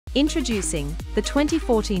Introducing the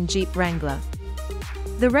 2014 Jeep Wrangler.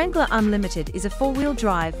 The Wrangler Unlimited is a four-wheel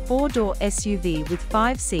drive, four-door SUV with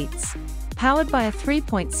 5 seats, powered by a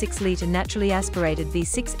 3.6-litre naturally aspirated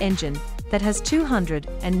V6 engine that has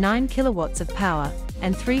 209 kilowatts of power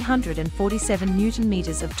and 347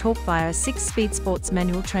 Newton-meters of torque via a 6-speed sports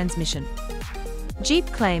manual transmission. Jeep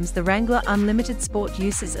claims the Wrangler Unlimited Sport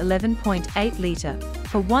uses 11.8-litre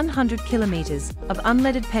per 100 kilometers of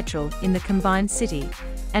unleaded petrol in the combined city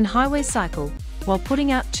and highway cycle, while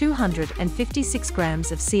putting out 256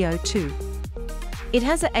 grams of CO2. It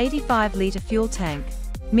has a 85-litre fuel tank,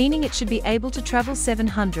 meaning it should be able to travel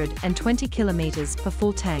 720 kilometers per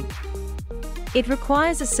full tank. It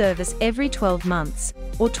requires a service every 12 months,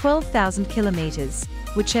 or 12,000 kilometers,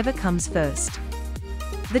 whichever comes first.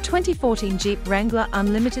 The 2014 Jeep Wrangler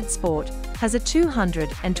Unlimited Sport has a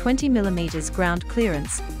 220mm ground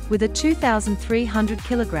clearance with a 2,300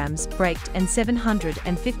 kg braked and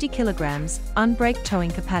 750 kg unbraked towing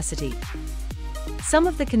capacity. Some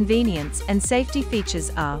of the convenience and safety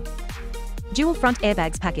features are: dual front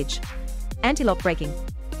airbags package, anti-lock braking,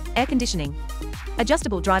 air conditioning,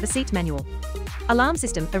 adjustable driver seat manual, alarm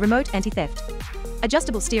system, a remote anti-theft,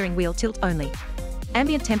 adjustable steering wheel tilt only,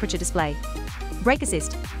 ambient temperature display, brake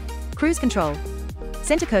assist, cruise control,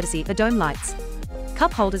 center courtesy for dome lights,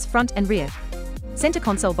 cup holders front and rear, center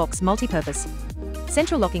console box multi-purpose,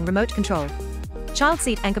 central locking remote control, child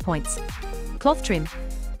seat anchor points, cloth trim,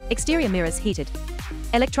 exterior mirrors heated,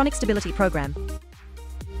 electronic stability program.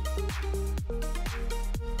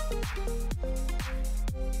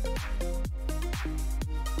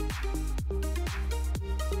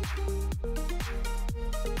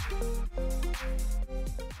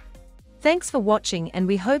 Thanks for watching, and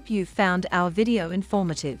we hope you found our video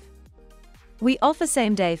informative. We offer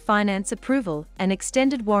same-day finance approval and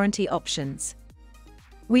extended warranty options.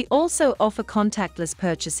 We also offer contactless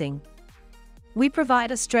purchasing. We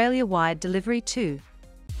provide Australia-wide delivery too.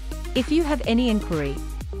 If you have any inquiry,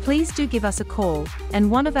 please do give us a call,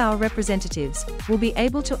 and one of our representatives will be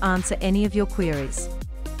able to answer any of your queries.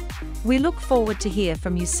 We look forward to hear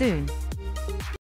from you soon.